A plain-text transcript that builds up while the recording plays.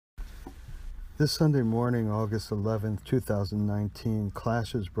This Sunday morning, August 11th, 2019,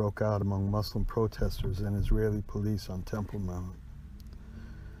 clashes broke out among Muslim protesters and Israeli police on Temple Mount,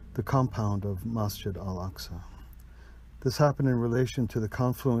 the compound of Masjid Al Aqua. This happened in relation to the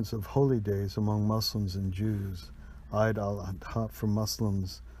confluence of holy days among Muslims and Jews, Eid al-Adha for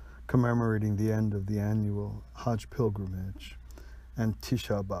Muslims, commemorating the end of the annual Hajj pilgrimage, and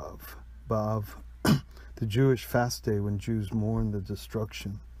Tisha B'Av, the Jewish fast day when Jews mourn the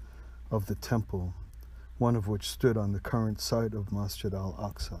destruction of the temple, one of which stood on the current site of Masjid Al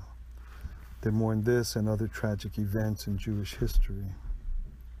Aqua. They mourned this and other tragic events in Jewish history.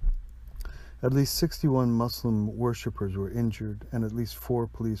 At least 61 Muslim worshippers were injured and at least 4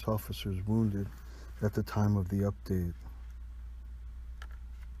 police officers wounded at the time of the update.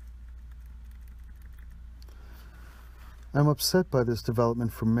 I'm upset by this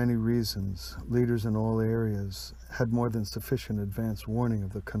development for many reasons. Leaders in all areas had more than sufficient advance warning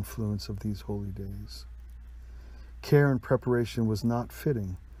of the confluence of these holy days. Care and preparation was not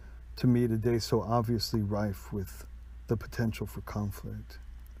fitting to meet a day so obviously rife with the potential for conflict.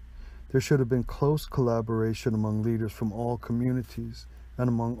 There should have been close collaboration among leaders from all communities and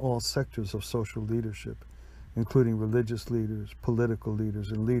among all sectors of social leadership, including religious leaders, political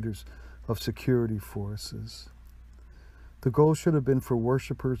leaders, and leaders of security forces. The goal should have been for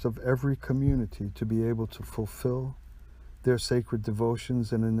worshippers of every community to be able to fulfill their sacred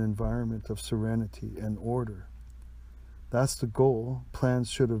devotions in an environment of serenity and order. That's the goal. Plans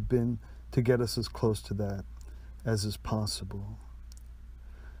should have been to get us as close to that as is possible.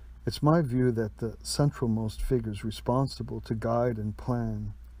 It's my view that the centralmost figures responsible to guide and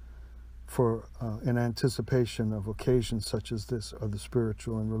plan for in anticipation of occasions such as this are the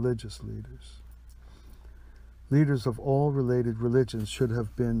spiritual and religious leaders. Leaders of all related religions should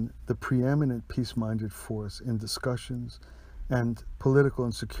have been the preeminent peace-minded force in discussions, and political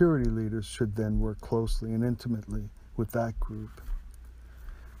and security leaders should then work closely and intimately with that group.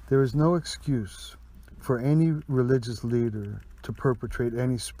 There is no excuse for any religious leader to perpetrate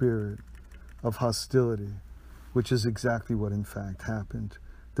any spirit of hostility, which is exactly what in fact happened.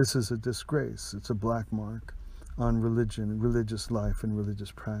 This is a disgrace. It's a black mark on religion, religious life, and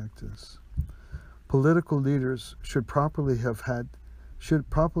religious practice. Political leaders should properly have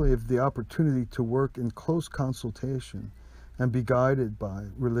the opportunity to work in close consultation and be guided by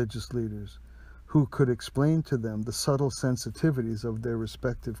religious leaders who could explain to them the subtle sensitivities of their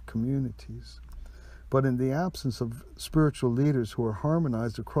respective communities. But in the absence of spiritual leaders who are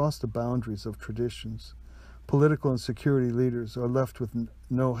harmonized across the boundaries of traditions, political and security leaders are left with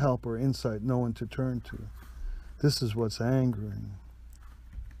no help or insight, no one to turn to. This is what's angering.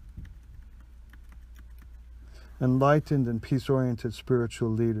 Enlightened and peace-oriented spiritual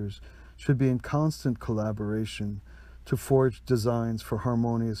leaders should be in constant collaboration to forge designs for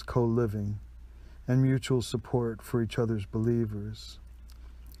harmonious co-living and mutual support for each other's believers.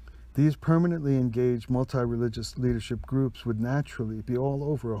 These permanently engaged multi-religious leadership groups would naturally be all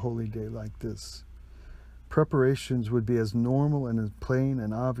over a holy day like this. Preparations would be as normal and as plain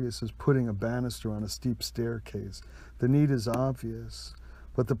and obvious as putting a banister on a steep staircase. The need is obvious.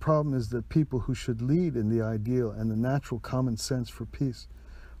 But the problem is that people who should lead in the ideal and the natural common sense for peace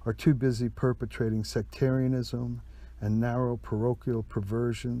are too busy perpetrating sectarianism and narrow parochial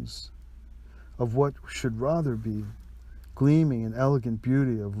perversions of what should rather be gleaming and elegant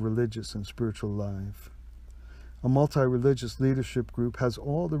beauty of religious and spiritual life. A multi-religious leadership group has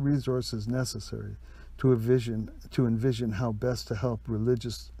all the resources necessary to envision how best to help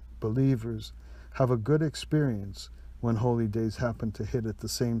religious believers have a good experience when holy days happen to hit at the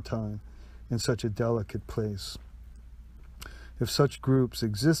same time in such a delicate place. If such groups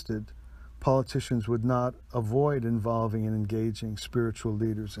existed, politicians would not avoid involving and engaging spiritual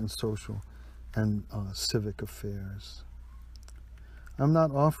leaders in social and civic affairs. I'm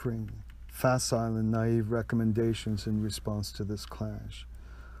not offering facile and naive recommendations in response to this clash.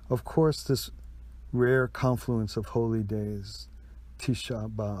 Of course, this rare confluence of holy days,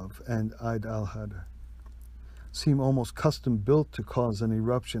 Tisha B'Av and Eid al-Adha, seem almost custom-built to cause an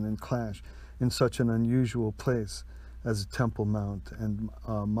eruption and clash in such an unusual place as Temple Mount and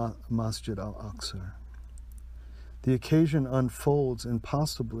Masjid Al Aqua. The occasion unfolds in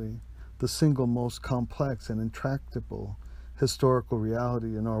possibly the single most complex and intractable historical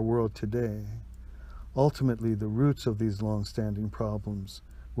reality in our world today. Ultimately, the roots of these long-standing problems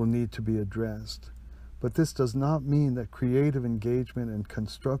will need to be addressed. But this does not mean that creative engagement and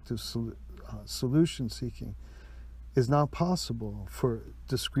constructive solution-seeking is not possible for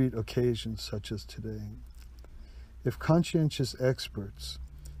discrete occasions such as today. If conscientious experts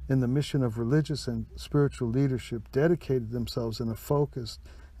in the mission of religious and spiritual leadership dedicated themselves in a focused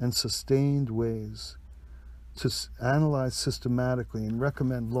and sustained ways to analyze systematically and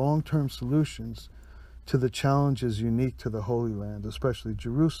recommend long-term solutions to the challenges unique to the Holy Land, especially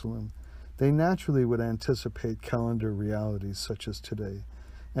Jerusalem, they naturally would anticipate calendar realities such as today,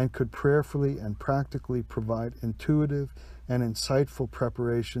 and could prayerfully and practically provide intuitive and insightful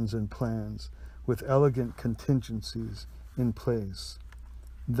preparations and plans with elegant contingencies in place.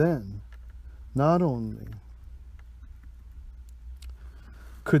 Then, not only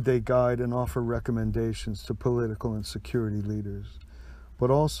could they guide and offer recommendations to political and security leaders, but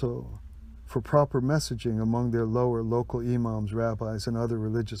also for proper messaging among their lower local imams, rabbis, and other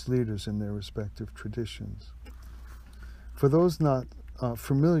religious leaders in their respective traditions. For those not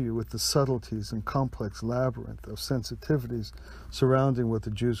familiar with the subtleties and complex labyrinth of sensitivities surrounding what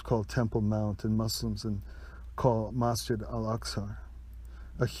the Jews call Temple Mount and Muslims call Masjid Al Aqua,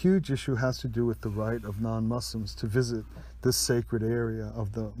 a huge issue has to do with the right of non-Muslims to visit this sacred area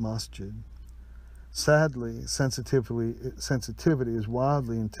of the masjid. Sadly, sensitivity is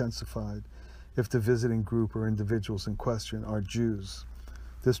wildly intensified if the visiting group or individuals in question are Jews.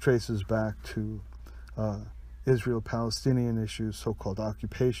 This traces back to Israel-Palestinian issues, so-called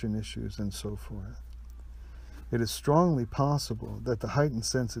occupation issues, and so forth. It is strongly possible that the heightened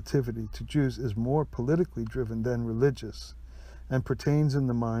sensitivity to Jews is more politically driven than religious, and pertains in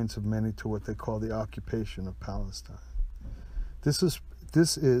the minds of many to what they call the occupation of Palestine.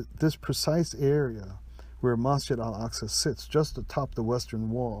 This precise area where Masjid Al Aqua sits just atop the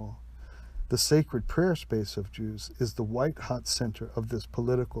western wall, the sacred prayer space of Jews, is the white-hot center of this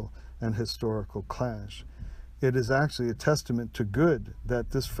political and historical clash. It is actually a testament to good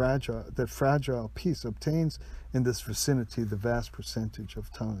that fragile peace obtains in this vicinity the vast percentage of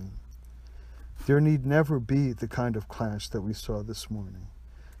time. There need never be the kind of clash that we saw this morning.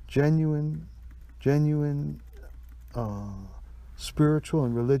 Genuine spiritual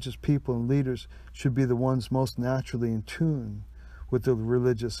and religious people and leaders should be the ones most naturally in tune with the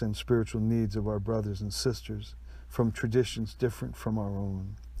religious and spiritual needs of our brothers and sisters from traditions different from our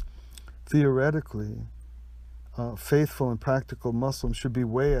own. Theoretically, faithful and practical Muslims should be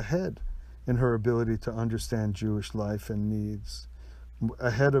way ahead in her ability to understand Jewish life and needs,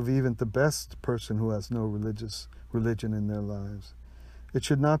 ahead of even the best person who has no religion in their lives. It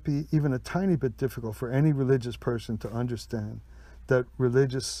should not be even a tiny bit difficult for any religious person to understand that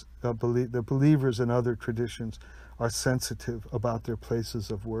the believers in other traditions are sensitive about their places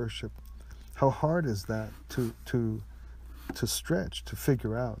of worship. How hard is that to stretch, to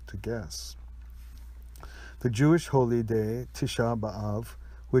figure out, to guess? The Jewish holy day, Tisha B'Av,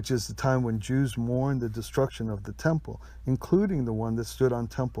 which is the time when Jews mourn the destruction of the temple, including the one that stood on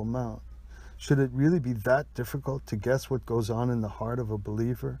Temple Mount. Should it really be that difficult to guess what goes on in the heart of a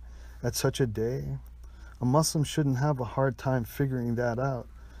believer at such a day? A Muslim shouldn't have a hard time figuring that out.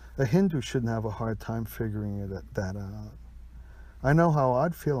 A Hindu shouldn't have a hard time figuring that out. I know how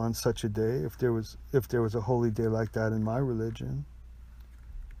I'd feel on such a day if there was a holy day like that in my religion.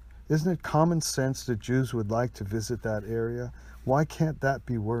 Isn't it common sense that Jews would like to visit that area? Why can't that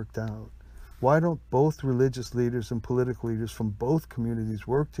be worked out? Why don't both religious leaders and political leaders from both communities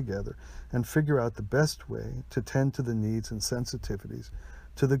work together and figure out the best way to tend to the needs and sensitivities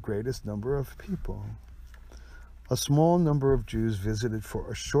to the greatest number of people? A small number of Jews visited for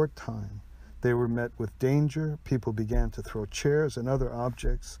a short time. They were met with danger. People began to throw chairs and other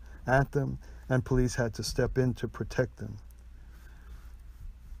objects at them, and police had to step in to protect them.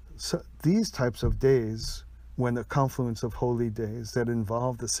 So these types of days, when a confluence of holy days that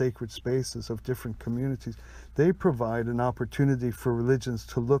involve the sacred spaces of different communities, they provide an opportunity for religions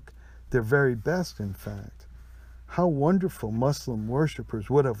to look their very best, in fact. How wonderful Muslim worshippers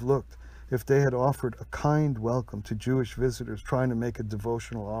would have looked if they had offered a kind welcome to Jewish visitors trying to make a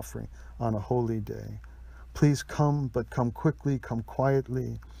devotional offering on a holy day. Please come, but come quickly, come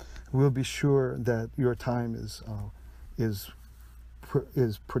quietly. We'll be sure that your time is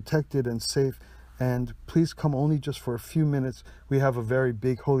protected and safe. And please come only just for a few minutes. We have a very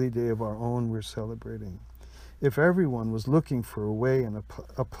big holy day of our own we're celebrating. If everyone was looking for a way and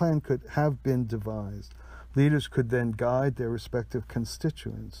a plan could have been devised, leaders could then guide their respective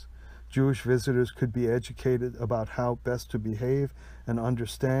constituents. Jewish visitors could be educated about how best to behave and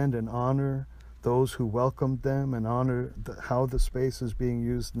understand and honor those who welcomed them and honor how the space is being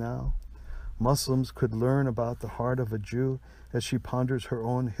used now. Muslims could learn about the heart of a Jew as she ponders her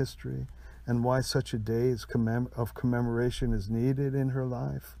own history and why such a day of commemoration is needed in her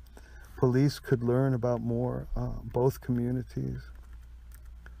life. Police could learn about both communities.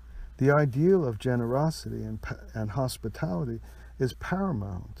 The ideal of generosity and hospitality is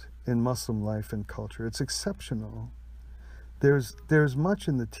paramount in Muslim life and culture. It's exceptional. There's much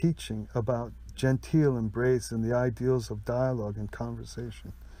in the teaching about genteel embrace and the ideals of dialogue and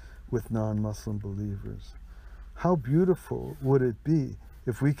conversation with non-Muslim believers. How beautiful would it be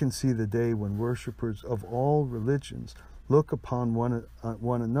if we can see the day when worshipers of all religions look upon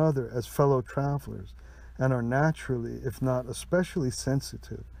one another as fellow travelers and are naturally, if not especially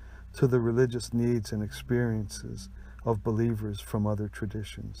sensitive to the religious needs and experiences of believers from other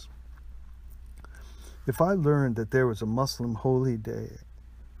traditions. If I learned that there was a Muslim holy day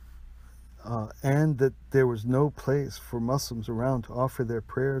and that there was no place for Muslims around to offer their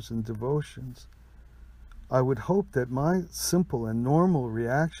prayers and devotions, I would hope that my simple and normal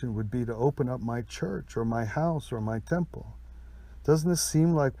reaction would be to open up my church or my house or my temple. Doesn't this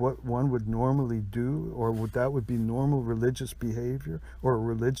seem like what one would normally do, or that would be normal religious behavior or a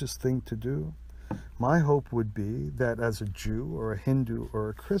religious thing to do? My hope would be that as a Jew or a Hindu or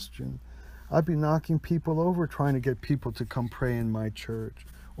a Christian, I'd be knocking people over trying to get people to come pray in my church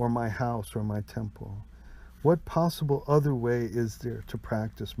or my house or my temple. What possible other way is there to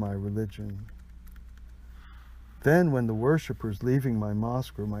practice my religion? Then when the worshipers leaving my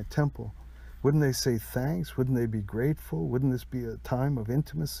mosque or my temple, wouldn't they say thanks? Wouldn't they be grateful? Wouldn't this be a time of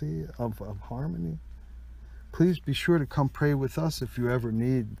intimacy, of harmony? Please be sure to come pray with us if you ever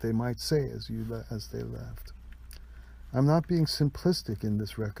need, they might say as they left. I'm not being simplistic in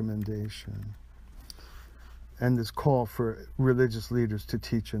this recommendation and this call for religious leaders to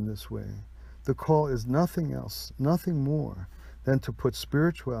teach in this way. The call is nothing else, nothing more than to put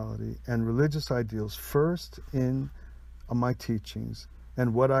spirituality and religious ideals first in my teachings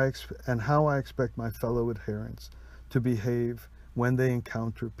and how I expect my fellow adherents to behave when they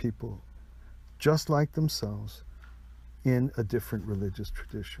encounter people just like themselves in a different religious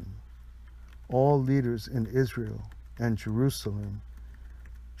tradition. All leaders in Israel and Jerusalem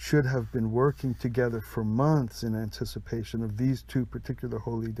should have been working together for months in anticipation of these two particular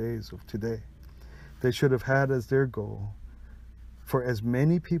holy days of today. They should have had as their goal for as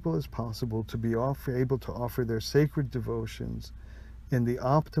many people as possible to be able to offer their sacred devotions in the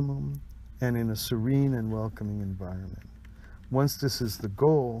optimum and in a serene and welcoming environment. Once this is the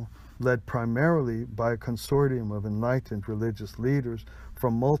goal, led primarily by a consortium of enlightened religious leaders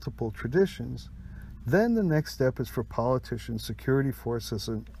from multiple traditions, then the next step is for politicians, security forces,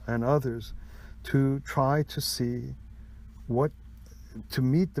 and others to try to see to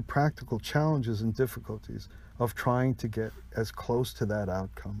meet the practical challenges and difficulties of trying to get as close to that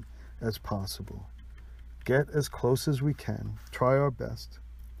outcome as possible. Get as close as we can, try our best,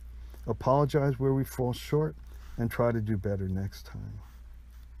 apologize where we fall short, and try to do better next time.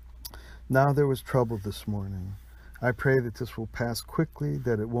 Now there was trouble this morning. I pray that this will pass quickly,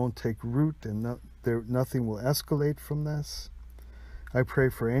 that it won't take root, and nothing will escalate from this. I pray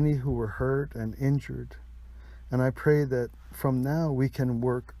for any who were hurt and injured, and I pray that from now we can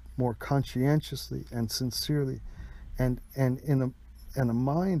work more conscientiously and sincerely and in a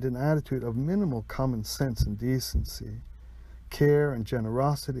mind and attitude of minimal common sense and decency, care and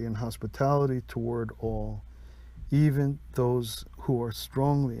generosity and hospitality toward all, even those who are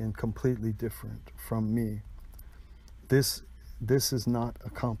strongly and completely different from me. This is not a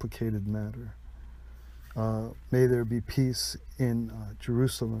complicated matter. May there be peace in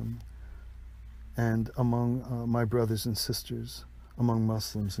Jerusalem and among my brothers and sisters, among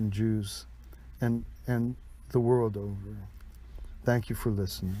Muslims and Jews, and the world over. Thank you for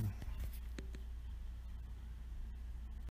listening.